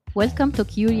Welcome to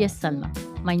Curious Salma,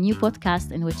 my new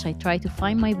podcast in which I try to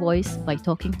find my voice by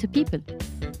talking to people.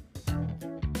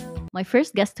 My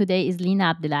first guest today is Lina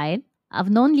Abdelail. I've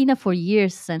known Lina for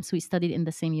years since we studied in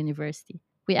the same university.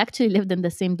 We actually lived in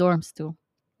the same dorms too.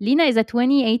 Lina is a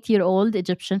 28-year-old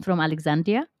Egyptian from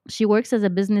Alexandria. She works as a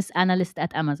business analyst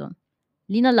at Amazon.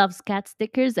 Lina loves cat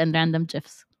stickers and random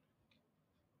GIFs.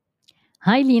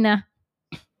 Hi, Lina.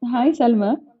 Hi,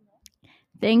 Salma.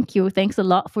 Thank you. Thanks a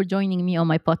lot for joining me on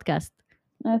my podcast.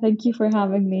 Thank you for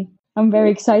having me. I'm very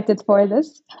excited for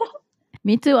this.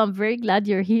 Me too. I'm very glad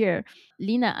you're here.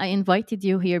 Lina, I invited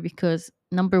you here because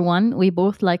number one, we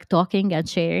both like talking and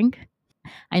sharing.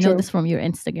 I know True. this from your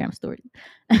Instagram story.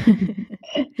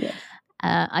 Yes.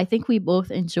 I think we both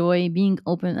enjoy being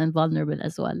open and vulnerable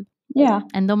as well. Yeah,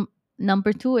 And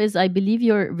number two is I believe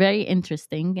you're very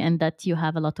interesting and that you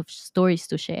have a lot of stories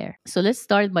to share. So let's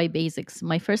start by basics.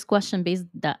 My first question, based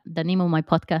that the name of my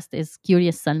podcast is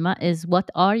Curious Salma, is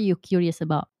what are you curious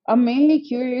about? I'm mainly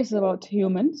curious about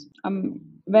humans. I'm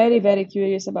very, very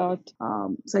curious about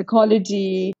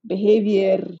psychology,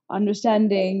 behavior,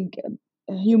 understanding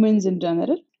humans in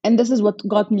general. And this is what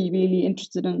got me really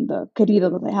interested in the career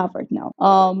that I have right now.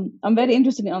 I'm very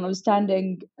interested in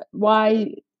understanding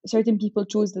why certain people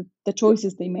choose the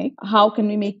choices they make. How can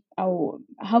we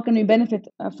how can we benefit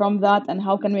from that, and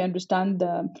how can we understand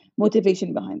the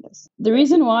motivation behind this? The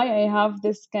reason why I have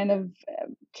this kind of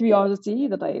curiosity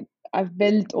that I've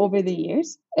built over the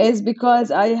years is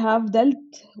because I have dealt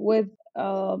with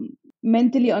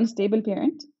mentally unstable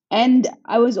parent, and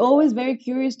I was always very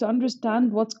curious to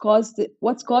understand what caused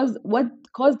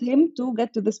him to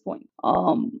get to this point.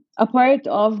 A part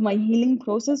of my healing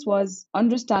process was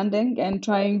understanding and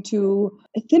trying to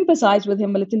sympathize with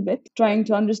him a little bit, trying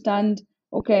to understand.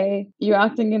 Okay, you're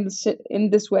acting in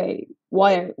this way.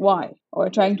 Why? Or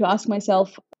trying to ask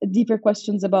myself deeper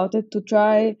questions about it to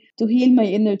try to heal my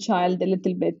inner child a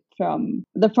little bit from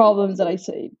the problems that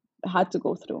had to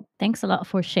go through. Thanks a lot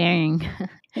for sharing.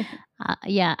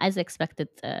 Yeah, as expected,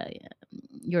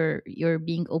 you're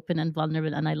being open and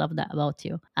vulnerable, and I love that about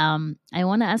you. I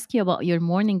want to ask you about your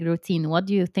morning routine. What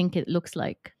do you think it looks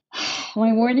like?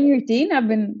 My morning routine, I've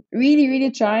been really,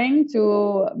 really trying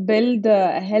to build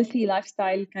a healthy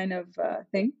lifestyle kind of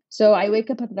thing. So I wake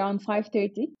up at around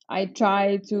 5:30. I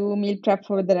try to meal prep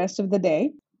for the rest of the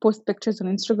day, post pictures on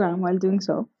Instagram while doing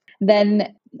so.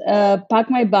 Then pack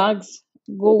my bags,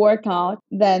 go work out,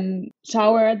 then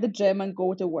shower at the gym and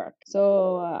go to work.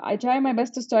 So I try my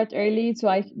best to start early so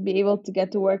I be able to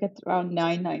get to work at around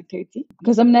 9:30,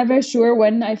 because I'm never sure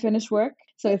when I finish work.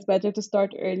 So it's better to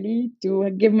start early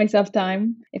to give myself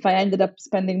time. If I ended up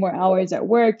spending more hours at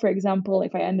work, for example,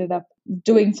 if I ended up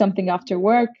doing something after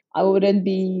work, I wouldn't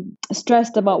be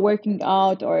stressed about working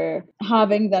out or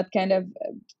having that kind of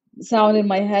sound in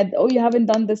my head, oh, you haven't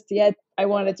done this yet. I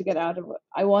want to get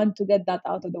that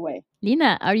out of the way.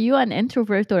 Lina, are you an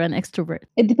introvert or an extrovert?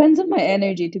 It depends on my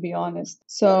energy, to be honest.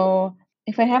 So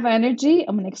if I have energy,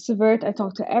 I'm an extrovert. I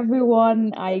talk to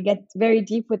everyone. I get very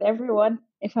deep with everyone.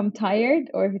 If I'm tired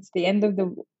or if it's the end of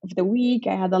the week,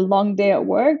 I had a long day at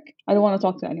work, I don't want to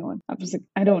talk to anyone. I'm just like,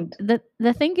 I don't.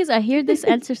 The thing is, I hear this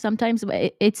answer sometimes,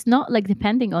 but it's not like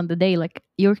depending on the day. Like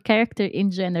your character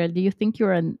in general, do you think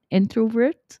you're an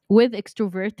introvert with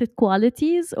extroverted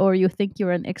qualities, or you think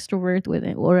you're an extrovert with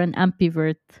or an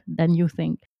ambivert than you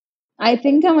think? I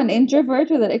think I'm an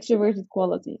introvert with an extroverted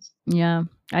qualities. Yeah,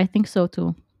 I think so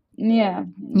too. Yeah,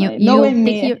 You knowing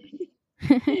take your me,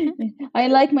 I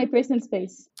like my personal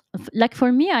space. like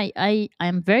for me,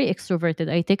 I'm very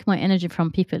extroverted. I take my energy from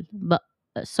people, but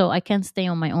so I can stay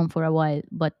on my own for a while,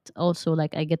 but also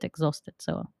like I get exhausted.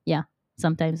 So yeah,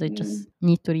 sometimes I Mm, just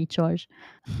need to recharge.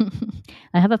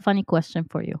 I have a funny question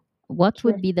for you. What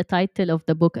would sure. be the title of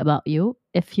the book about you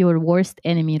if your worst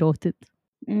enemy wrote it?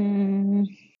 Mm,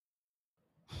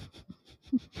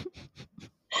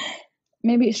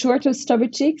 maybe short with stubby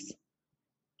cheeks.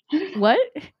 What?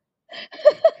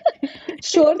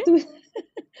 Short with,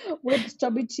 with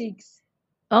stubby cheeks.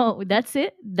 Oh, that's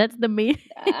it? That's the main.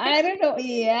 I don't know.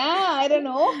 Yeah, I don't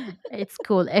know. It's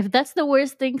cool. If that's the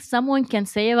worst thing someone can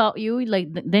say about you, like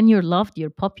then you're loved,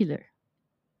 you're popular.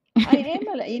 I am.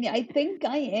 I think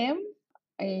I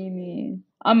am.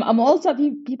 I'm also a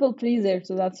people pleaser,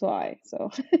 so that's why.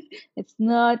 So it's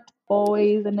not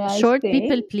always a nice Short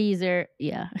people thing. pleaser.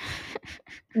 Yeah.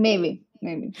 Maybe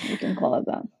you can call it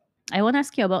that. I want to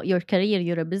ask you about your career.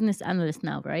 You're a business analyst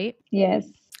now, right? Yes.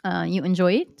 You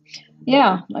enjoy it?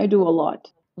 Yeah, I do a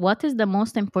lot. What is the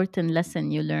most important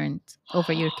lesson you learned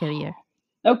over your career?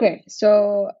 Okay,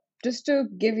 so just to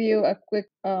give you a quick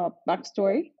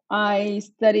backstory, I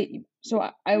studied.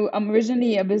 I'm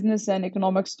originally a business and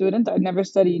economics student. I never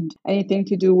studied anything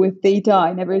to do with data.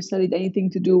 I never studied anything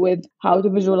to do with how to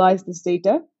visualize this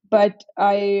data. But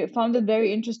I found it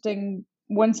very interesting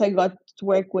once I got to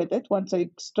work with it, once I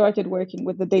started working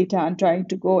with the data and trying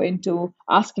to go into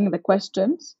asking the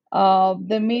questions.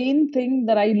 The main thing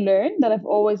that I learned that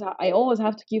I always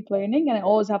have to keep learning, and I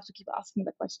always have to keep asking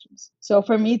the questions. So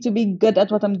for me to be good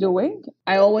at what I'm doing,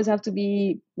 I always have to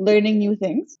be learning new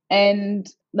things and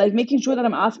like making sure that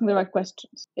I'm asking the right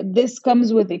questions. This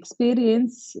comes with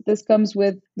experience, this comes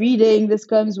with reading, this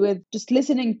comes with just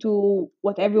listening to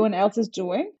what everyone else is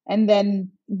doing and then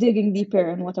digging deeper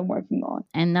in what I'm working on.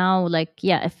 And now, like,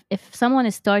 yeah, if someone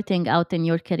is starting out in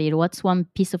your career, what's one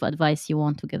piece of advice you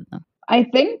want to give them? I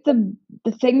think the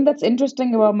thing that's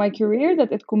interesting about my career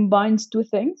that it combines two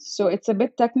things. So it's a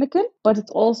bit technical, but it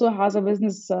also has a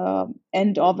business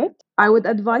end of it. I would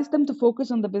advise them to focus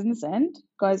on the business end,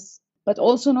 because but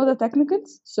also know the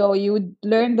technicals. So you would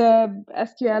learn the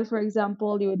SQL, for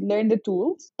example, you would learn the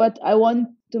tools. But I want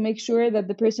to make sure that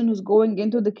the person who's going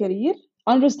into the career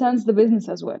understands the business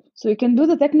as well. So you can do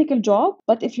the technical job,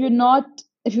 but if you're not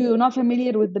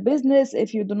familiar with the business,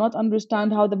 if you do not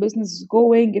understand how the business is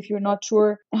going, if you're not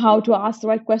sure how to ask the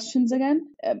right questions again,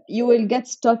 you will get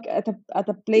stuck at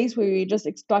a place where you're just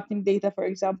extracting data, for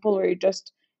example, or you're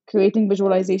just creating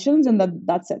visualizations, and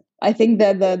that's it. I think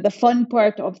that the fun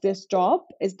part of this job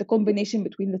is the combination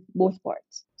between the both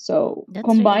parts. So That's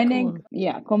really combining, cool.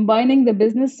 yeah, combining the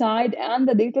business side and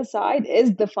the data side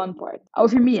is the fun part, or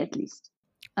for me at least.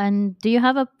 And do you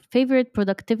have a favorite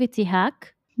productivity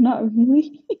hack? Not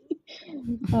really.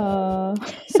 uh,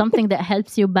 Something that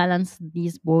helps you balance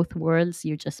these both worlds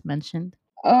you just mentioned?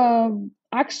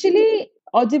 Actually,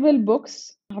 Audible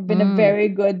books have been a Mm. very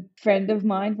good friend of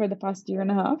mine for the past year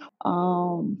and a half.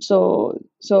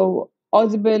 So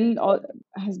Audible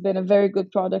has been a very good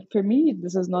product for me.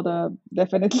 This is not a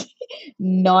definitely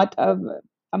not a.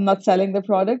 I'm not selling the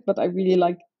product, but I really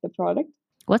like the product.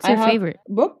 What's I your have favorite?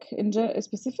 book in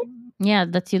specific. Yeah,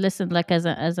 that you listen like as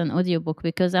an audiobook,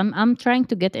 because I'm trying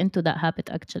to get into that habit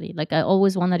actually. Like I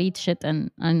always want to read shit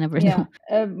and I never Yeah,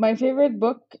 do. my favorite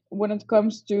book when it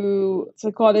comes to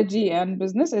psychology and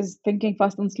business is Thinking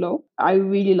Fast and Slow. I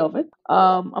really love it.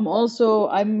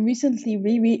 I'm recently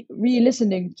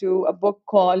re-listening to a book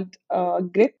called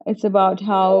Grit. It's about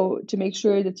how to make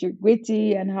sure that you're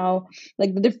gritty and how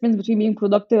like the difference between being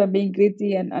productive and being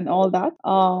gritty and all that.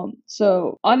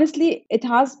 So honestly,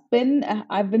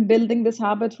 I've been building this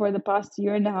habit for the past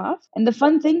year and a half, and the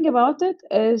fun thing about it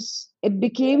is it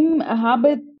became a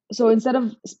habit. So instead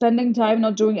of spending time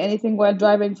not doing anything while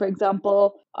driving, for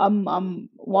example, even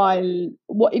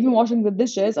washing the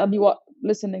dishes, I'd be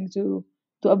listening to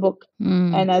a book,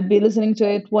 Mm. and I'd be listening to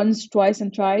it once, twice,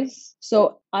 and thrice.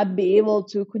 So I'd be able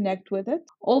to connect with it.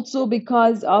 Also,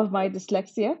 because of my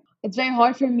dyslexia, it's very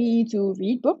hard for me to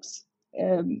read books,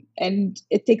 and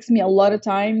it takes me a lot of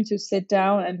time to sit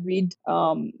down and read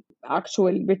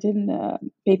actual written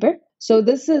paper. So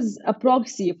this is a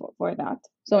proxy for that.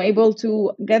 So I'm able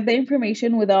to get the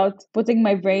information without putting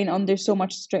my brain under so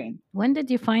much strain. When did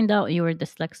you find out you were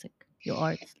dyslexic? You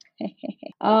are.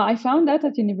 I found that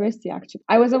at university actually.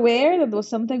 I was aware that there was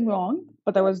something wrong,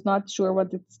 but I was not sure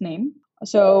what its name.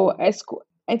 So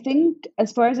I think,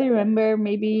 as far as I remember,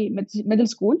 maybe middle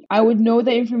school, I would know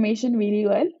the information really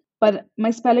well, but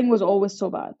my spelling was always so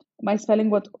bad. My spelling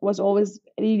was always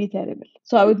really terrible.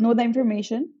 So I would know the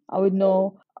information. I would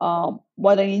know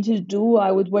what I need to do.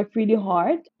 I would work really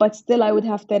hard, but still I would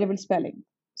have terrible spelling.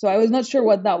 So I was not sure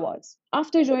what that was.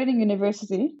 After joining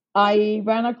university, I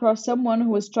ran across someone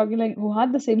who was struggling, who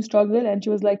had the same struggle, and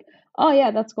she was like, "Oh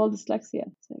yeah, that's called dyslexia."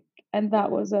 It's like, and that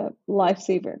was a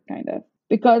lifesaver, kind of.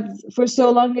 Because for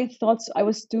so long I thought I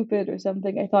was stupid or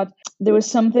something. I thought there was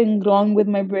something wrong with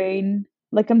my brain.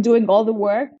 Like I'm doing all the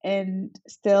work and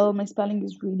still my spelling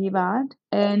is really bad.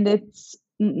 And it's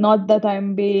not that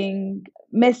I'm being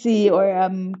messy or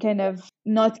I'm kind of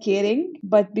not caring,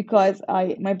 but because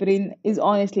my brain is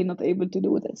honestly not able to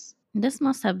do this. This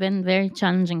must have been very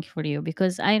challenging for you,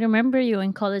 because I remember you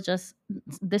in college as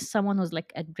this someone who's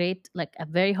like a great, like a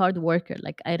very hard worker.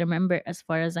 Like I remember, as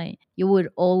far as you were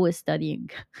always studying.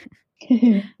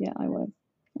 Yeah, I was.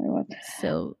 I was.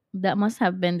 So that must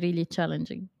have been really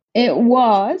challenging. It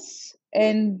was,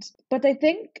 and but I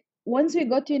think once we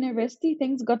got to university,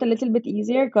 things got a little bit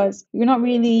easier because you're not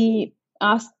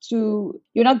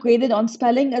graded on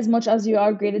spelling as much as you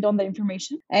are graded on the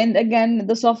information. And again,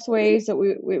 the softwares that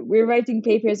we're writing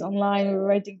papers online, we're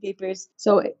writing papers,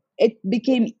 so it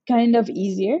became kind of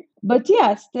easier. But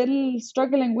yeah, still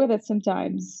struggling with it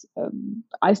sometimes.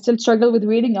 I still struggle with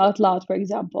reading out loud, for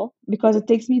example, because it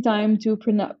takes me time to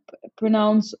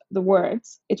pronounce the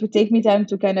words, it would take me time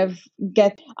to kind of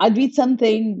I'd read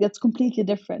something that's completely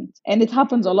different. And it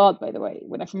happens a lot, by the way.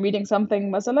 When I'm reading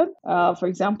something, masalan, for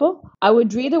example, I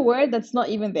would read a word that's not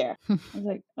even there. I was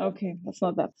like, okay, that's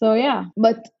not that. So yeah,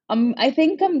 but I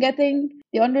think I'm getting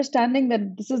the understanding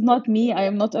that this is not me. I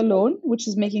am not alone, which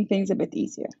is making things a bit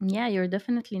easier. Yeah, you're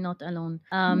definitely not alone.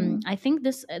 Yeah. I think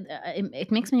this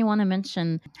it makes me want to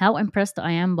mention how impressed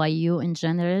I am by you in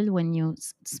general when you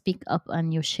speak up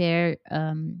and you share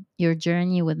your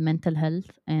journey with mental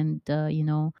health and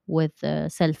with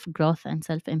self growth and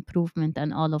self improvement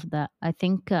and all of that. I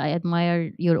think I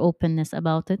admire your openness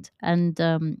about it, and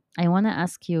I want to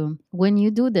ask you, when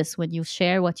you do this, when you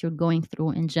share what you're going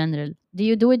through in general, do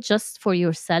you do it just for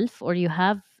yourself, or you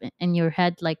have in your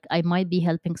head like, I might be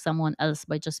helping someone else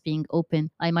by just being open,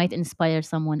 I might inspire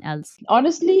someone else?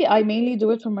 Honestly, I mainly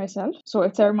do it for myself. So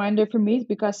it's a reminder for me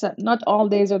because not all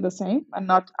days are the same. I'm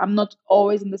not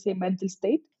always in the same mental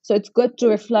state. So it's good to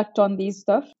reflect on these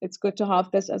stuff. It's good to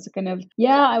have this as a kind of,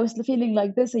 yeah, I was feeling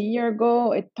like this a year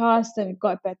ago, it passed and it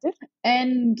got better.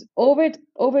 And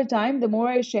over time, the more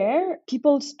I share,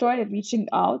 people started reaching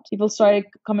out. People started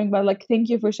coming back like, thank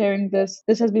you for sharing this.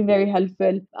 This has been very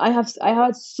helpful. I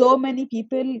had so many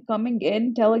people coming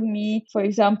in telling me, for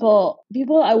example,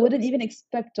 people I wouldn't even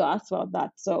expect to ask about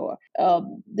that. So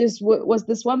was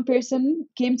this one person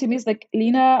came to me, is like,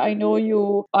 Lena, I know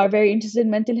you are very interested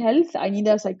in mental health. I need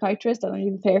a psychiatrist and I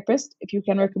need a therapist. If you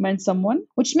can recommend someone,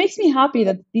 which makes me happy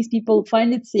that these people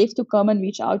find it safe to come and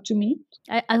reach out to me.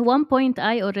 At one point,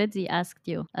 I already asked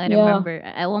you. I Yeah, remember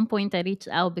at one point I reached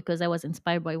out because I was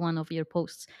inspired by one of your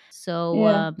posts. So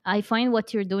yeah. I find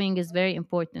what you're doing is very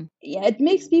important. Yeah, it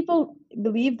makes people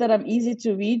believe that I'm easy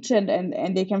to reach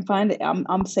and they can find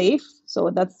I'm safe. So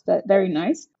that's very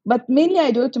nice. But mainly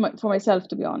I do it for myself,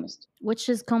 to be honest. Which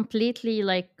is completely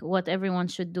like what everyone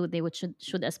should do. They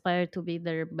should aspire to be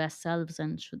their best selves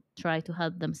and should try to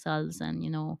help themselves. And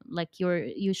like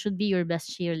you should be your best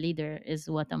cheerleader is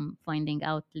what I'm finding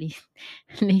out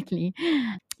lately.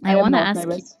 I I am want to not my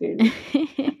ask you. best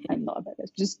feeling. I'm not my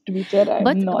best. Just to be clear,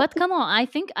 I'm not. But come on, I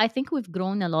think we've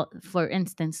grown a lot. For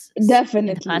instance, in the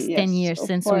Definitely, past 10 yes, years of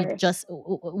since we course. just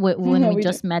when we We do.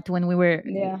 just met when we were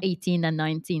Yeah. 18 and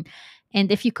 19.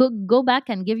 And if you could go back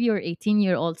and give your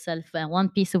 18-year-old self one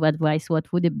piece of advice,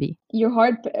 what would it be? Your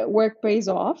hard work pays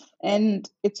off and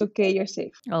it's okay, you're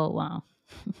safe. Oh, wow.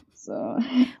 So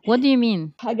What do you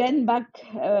mean? again,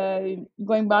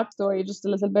 going back story just a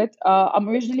little bit. I'm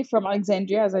originally from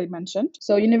Alexandria, as I mentioned.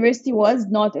 So university was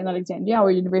not in Alexandria.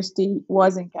 Our university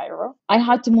was in Cairo. I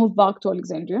had to move back to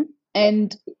Alexandria.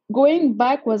 And going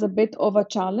back was a bit of a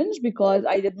challenge because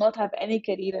I did not have any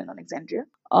career in Alexandria.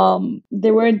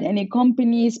 There weren't any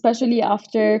companies, especially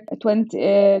after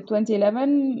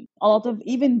 2011. A lot of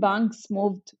even banks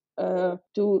moved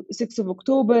to 6th of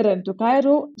October and to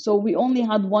Cairo. So we only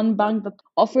had one bank that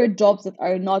offered jobs that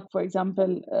are not, for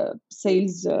example,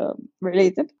 sales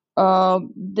related.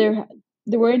 There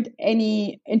weren't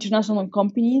any international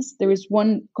companies. There is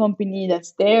one company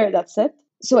that's there, that's it.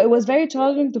 So it was very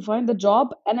challenging to find a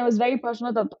job, and I was very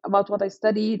passionate about what I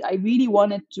studied. I really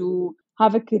wanted to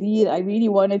have a career. I really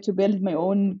wanted to build my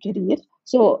own career.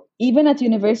 So even at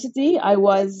university, I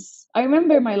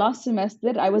remember my last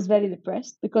semester, I was very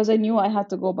depressed because I knew I had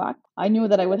to go back. I knew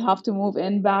that I would have to move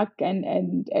in back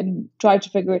and try to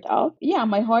figure it out. Yeah,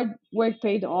 my hard work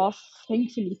paid off.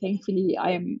 Thankfully,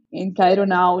 I am in Cairo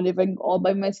now, living all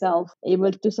by myself,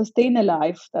 able to sustain a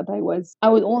life that I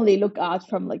would only look at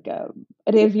from like a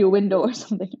rear view window or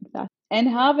something like that. And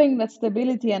having that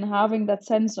stability and having that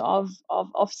sense of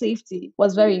safety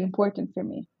was very important for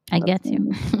me. I That's get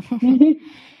you. mainly.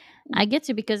 I get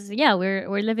you because yeah,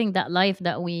 we're living that life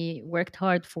that we worked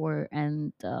hard for,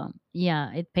 and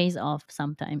yeah, it pays off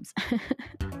sometimes.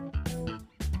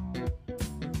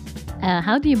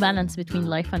 How do you balance between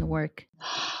life and work?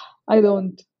 I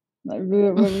don't. Like,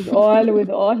 with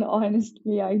all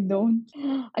honesty, I don't.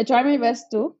 I try my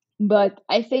best to, but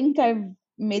I think I've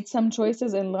made some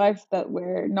choices in life that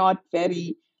were not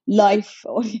very life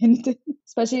oriented.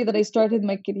 Especially that I started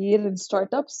my career in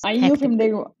startups. Hectic. I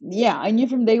knew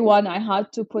from day one I had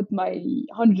to put my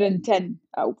 110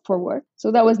 out for work.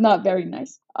 So that was not very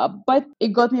nice. But it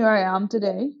got me where I am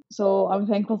today. So I'm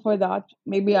thankful for that.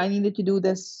 Maybe I needed to do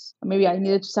this. Maybe I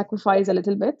needed to sacrifice a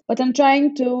little bit. But I'm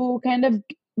trying to kind of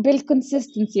build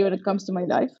consistency when it comes to my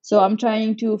life. So I'm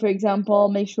trying to, for example,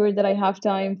 make sure that I have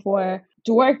time to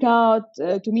work out,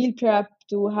 to meal prep,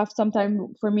 to have some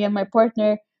time for me and my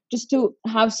partner, just to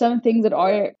have some things that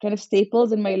are kind of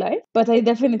staples in my life. But I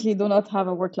definitely do not have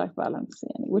a work life balance,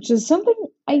 which is something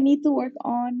I need to work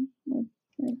on.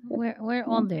 We're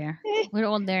all there. We're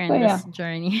all there But in yeah, this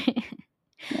journey.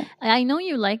 yeah, I know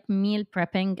you like meal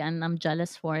prepping, and I'm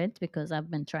jealous for it because I've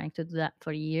been trying to do that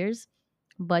for years.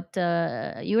 But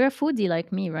you're a foodie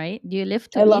like me, right? Do you live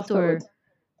to I love eat, food. or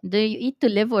do you eat to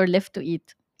live or live to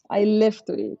eat? I live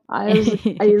to eat. I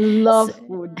love so,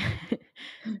 food.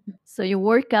 so you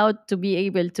work out to be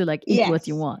able to like eat what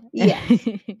you Yes, want. yes,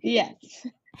 yes.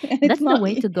 And it's That's the not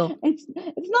way to go. it's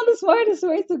not the smartest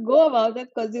way to go about it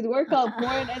because you'd work out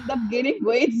more and end up gaining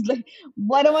weight. It's like,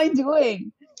 what am I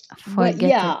doing? But Forget it.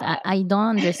 yeah, I don't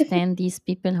understand these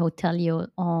people who tell you,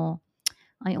 oh,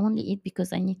 I only eat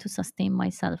because I need to sustain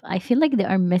myself. I feel like they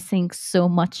are missing so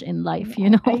much in life, you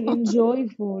I know? enjoy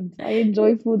food. I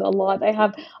enjoy food a lot.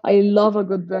 I love a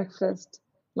good breakfast.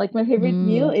 Like my favorite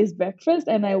meal Mm, is breakfast,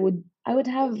 and I would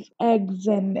have eggs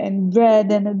and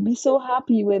bread, and I'd be so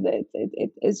happy with it.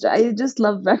 It's I just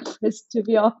love breakfast, to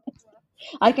be honest.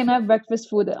 I can have breakfast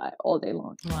food all day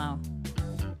long. wow.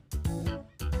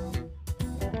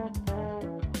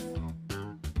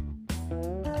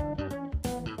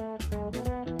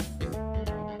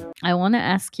 I want to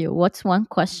ask you, what's one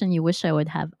question you wish I would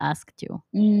have asked you?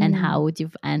 And how Mm, would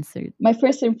you've answered? my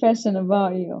first impression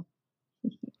about you.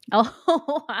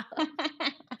 Oh, wow.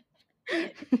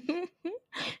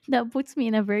 That puts me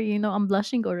in a very, I'm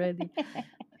blushing already.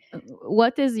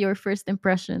 What is your first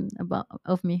impression about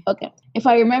of me? Okay. If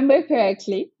I remember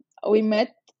correctly, we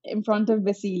met in front of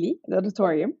Vasili, the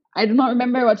auditorium. I do not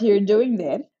remember what you were doing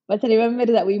there, but I remember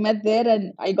that we met there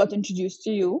and I got introduced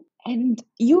to you. And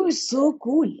you were so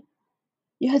cool.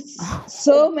 You had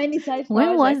so many side When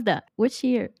flowers, was like that? Which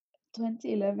year?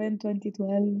 2011,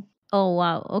 2012. Oh,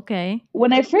 wow. Okay.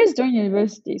 When I first joined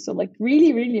university, so like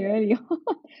really, really early on,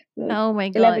 like Oh my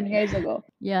 11 God. years ago.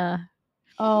 Yeah.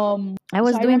 I So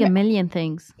was I doing a remember million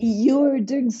things. you were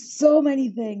doing so many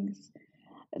things.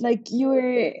 Like you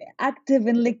were active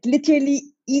in like literally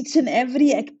each and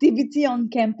every activity on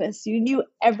campus. You knew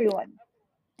everyone.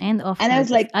 And off And I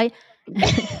was campus. like,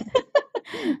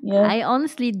 yeah, I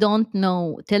honestly don't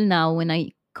know till now when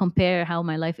I compare how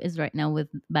my life is right now with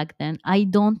back then. I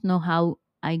don't know how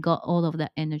I got all of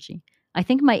that energy. I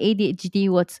think my ADHD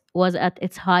was at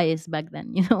its highest back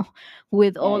then,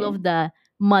 with yeah, all yeah. of the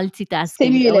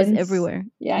multitasking. I was Stimulants. everywhere.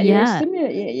 Yeah, you're Yeah,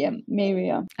 stimulant. Yeah, yeah, maybe,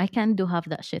 yeah. I can't do half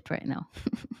that shit right now.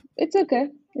 It's okay.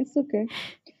 It's okay.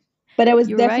 But I was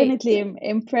You're right. definitely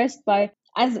impressed by,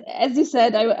 as you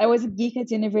said, I was a geek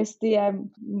at university. I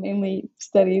mainly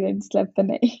studied and slept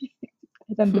and I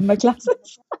attended my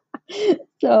classes.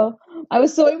 So I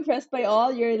was so impressed by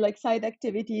all your like side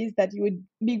activities that you would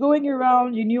be going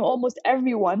around. You knew almost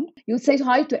everyone. You would say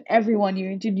hi to everyone. You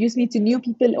introduced me to new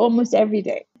people almost every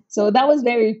day. So that was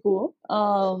very cool.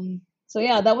 So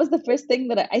yeah, that was the first thing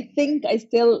that I think I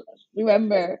still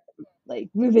remember like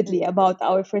vividly about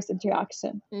our first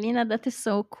interaction. Lena, that is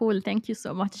so cool. Thank you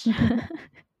so much.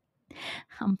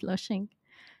 I'm blushing.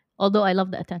 Although I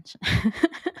love the attention.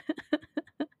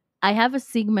 I have a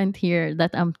segment here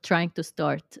that I'm trying to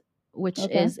start, which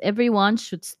Okay. is everyone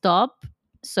should stop.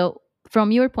 So,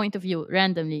 from your point of view,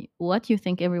 randomly, what do you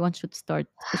think everyone should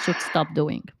stop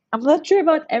doing? I'm not sure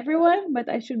about everyone, but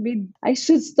I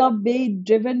should stop being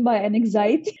driven by an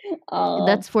anxiety.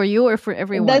 That's for you or for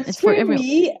everyone? That's It's for for everyone.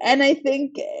 me, and I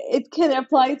think it can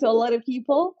apply to a lot of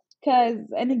people because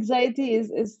an anxiety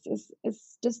is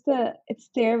just it's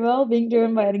terrible. Being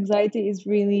driven by an anxiety is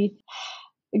really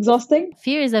exhausting.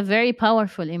 Fear is a very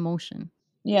powerful emotion.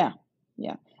 Yeah,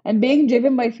 yeah. And being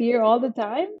driven by fear all the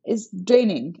time is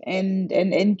draining and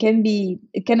can be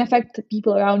it can affect the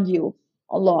people around you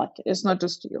a lot. It's not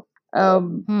just you.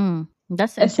 Um,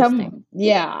 That's as interesting.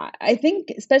 I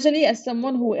think especially as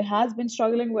someone who has been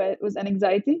struggling with an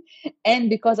anxiety, and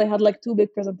because I had like two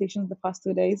big presentations the past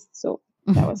 2 days, so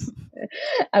that was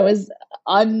I was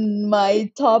on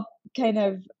my top kind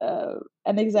of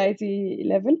an anxiety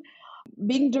level.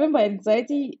 Being driven by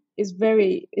anxiety is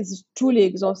truly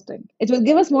exhausting. It will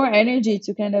give us more energy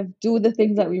to kind of do the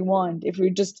things that we want if we're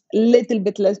just a little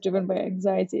bit less driven by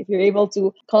anxiety. If you're able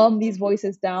to calm these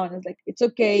voices down, it's like it's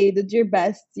okay, you did your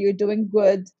best, you're doing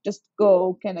good, just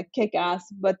go, kind of kick ass.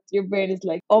 But your brain is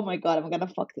like, oh my god, I'm gonna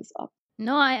fuck this up.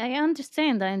 No, I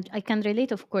understand. I can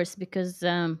relate, of course, because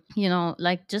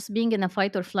like just being in a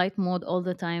fight or flight mode all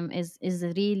the time is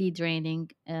really draining.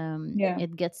 Yeah,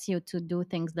 It gets you to do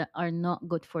things that are not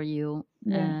good for you,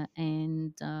 yeah,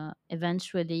 and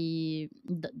eventually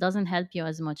doesn't help you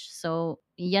as much. So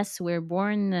yes, we're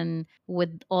born and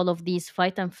with all of these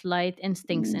fight and flight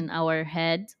instincts mm, in our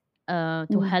head to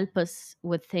mm, help us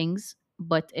with things.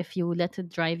 but if you let it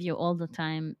drive you all the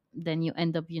time, then you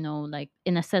end up, like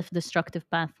in a self-destructive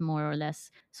path, more or less.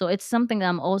 So it's something that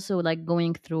I'm also like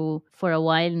going through for a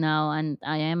while now, and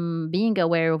I am being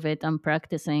aware of it. I'm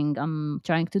practicing, I'm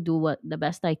trying to do what the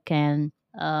best I can.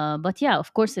 But yeah,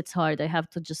 of course it's hard. I have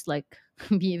to just like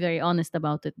be very honest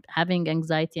about it. Having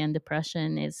anxiety and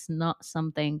depression is not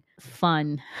something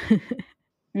fun.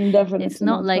 It's Definitely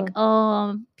not not like, fun.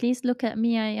 oh, please look at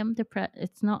me, I am depressed.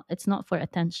 It's not for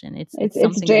attention. It's It's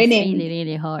something that's really, draining.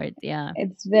 really hard. Yeah.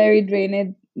 It's very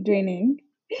draining.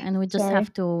 And we just Sorry.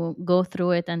 have to go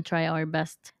through it and try our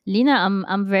best. Lena,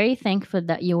 I'm very thankful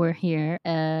that you were here.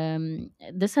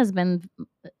 This has been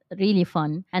really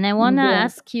fun. And I wanna Great.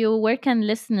 ask you, where can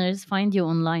listeners find you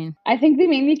online? I think they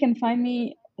mainly can find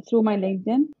me through my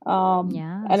LinkedIn.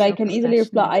 Yeah, And I so can easily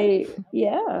professional. reply.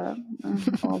 Yeah,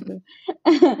 obvious.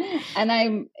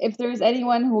 And if there's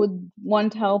anyone who would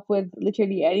want help with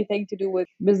literally anything to do with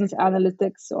business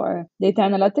analytics or data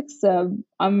analytics,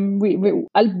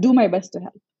 I'll do my best to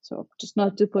help. So just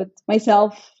not to put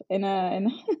myself in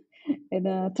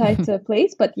a tight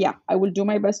place, but yeah, I will do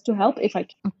my best to help if I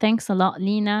can. Thanks a lot,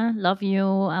 Lena. Love you.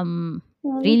 I'm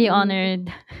really Welcome.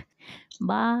 honored.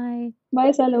 Bye.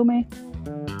 Bye, Salome.